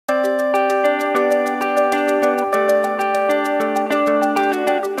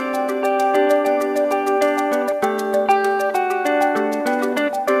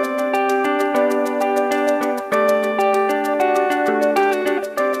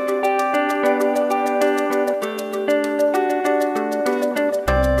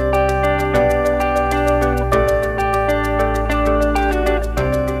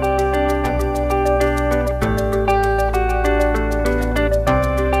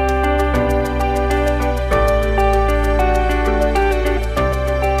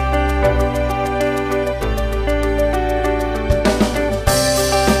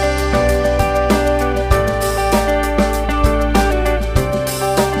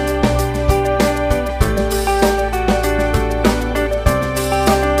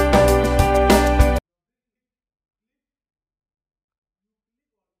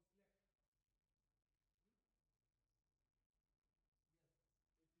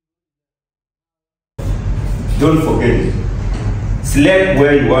don't forget it. Select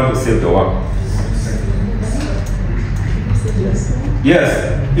where you want to save the work. Yes,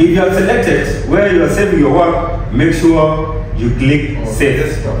 if you have selected where you are saving your work, make sure you click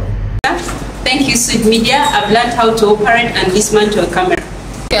Save. Thank you, Sudd Media. I've learned how to operate and dismantle a camera.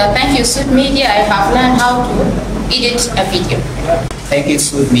 Thank you, Sudd Media. I have learned how to edit a video. Thank you,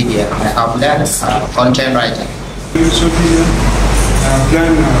 Sudd Media. I have learned content writing. Thank you, Sudd Media. I have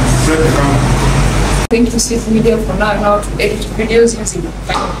learned to the camera. Thank you, Sudd Media, for learning how to edit videos using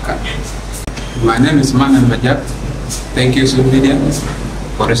Final Cut. My name is Manan Bajak. Thank you, Sudd Media,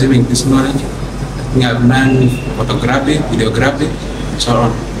 for receiving this knowledge. I have learned photography, videography, and so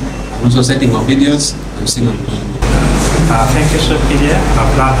on. I'm also setting up videos and singing. Thank you, Sudd Media.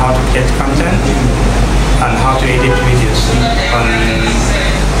 I've learned how to get content and how to edit videos on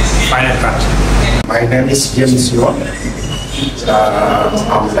Final Cut. My name is James Yon.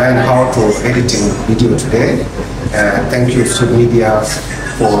 I'm learning how to editing video today. Thank you, Sudd Media,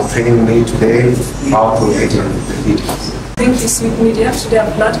 for training me today how to edit the videos. Thank you, Sudd Media. Today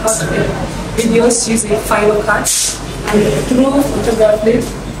I've learned how to edit videos using Final Cut. And through photography,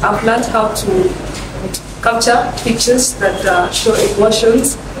 I've learned how to capture pictures that show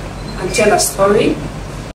emotions and tell a story.